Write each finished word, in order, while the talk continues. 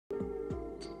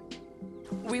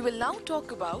We will now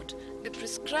talk about the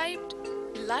prescribed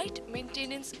light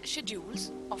maintenance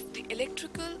schedules of the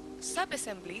electrical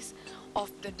sub-assemblies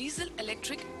of the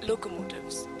diesel-electric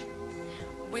locomotives.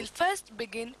 We'll first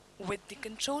begin with the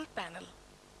control panel.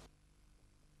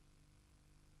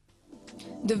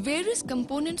 The various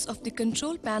components of the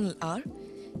control panel are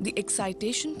the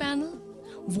excitation panel,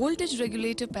 voltage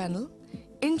regulator panel,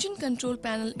 engine control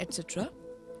panel, etc.,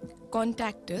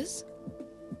 contactors,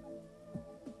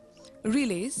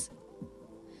 relays,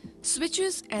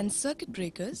 switches and circuit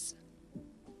breakers,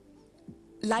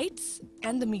 lights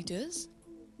and the meters,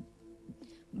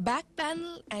 back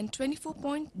panel and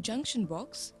 24-point junction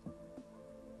box,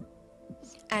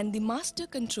 and the master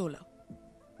controller.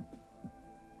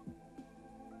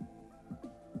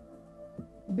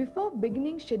 Before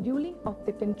beginning scheduling of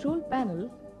the control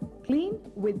panel, clean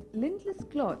with lintless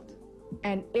cloth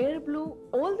and air blow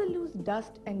all the loose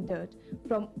dust and dirt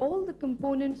from all the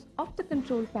components of the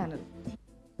control panel.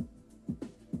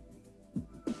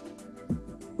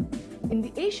 In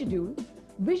the A schedule,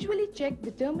 visually check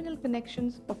the terminal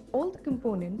connections of all the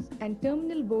components and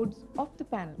terminal boards of the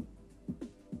panel.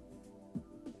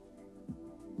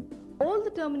 All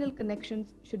the terminal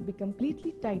connections should be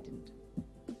completely tightened.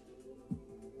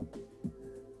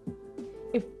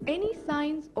 If any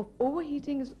signs of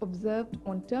overheating is observed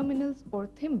on terminals or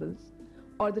thimbles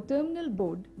or the terminal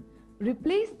board,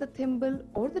 replace the thimble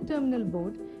or the terminal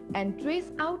board and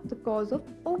trace out the cause of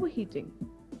overheating.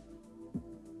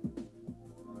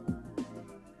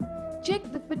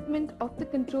 Check the fitment of the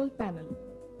control panel.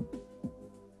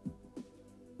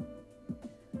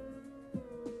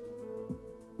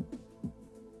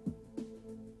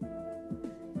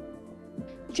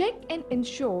 Check and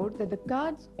ensure that the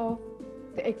cards of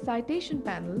the excitation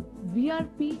panel,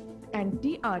 VRP and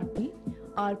TRP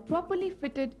are properly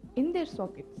fitted in their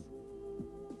sockets.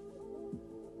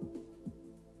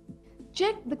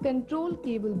 Check the control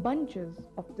cable bunches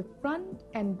of the front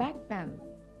and back panel.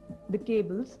 The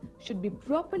cables should be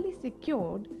properly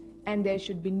secured and there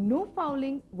should be no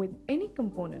fouling with any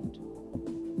component.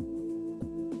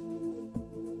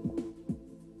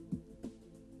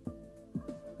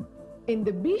 In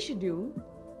the B schedule,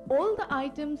 all the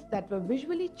items that were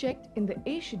visually checked in the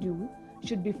A schedule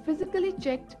should be physically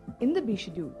checked in the B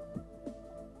schedule.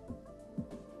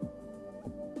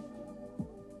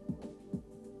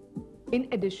 In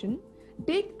addition,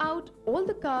 take out all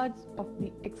the cards of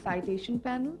the excitation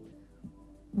panel,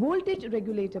 voltage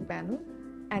regulator panel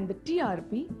and the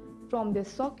TRP from their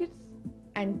sockets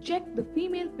and check the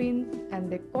female pins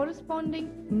and their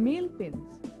corresponding male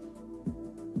pins.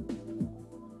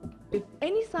 If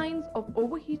any signs of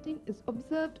overheating is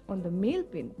observed on the male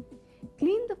pin,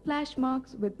 clean the flash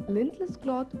marks with lintless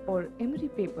cloth or emery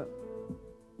paper.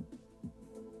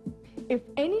 If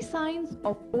any signs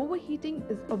of overheating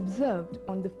is observed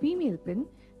on the female pin,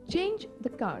 change the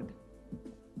card.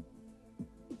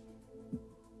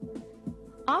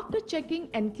 After checking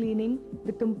and cleaning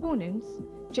the components,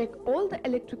 check all the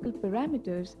electrical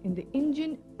parameters in the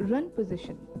engine run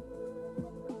position.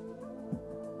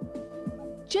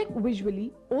 Check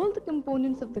visually all the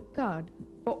components of the card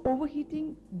for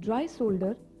overheating, dry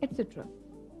solder, etc.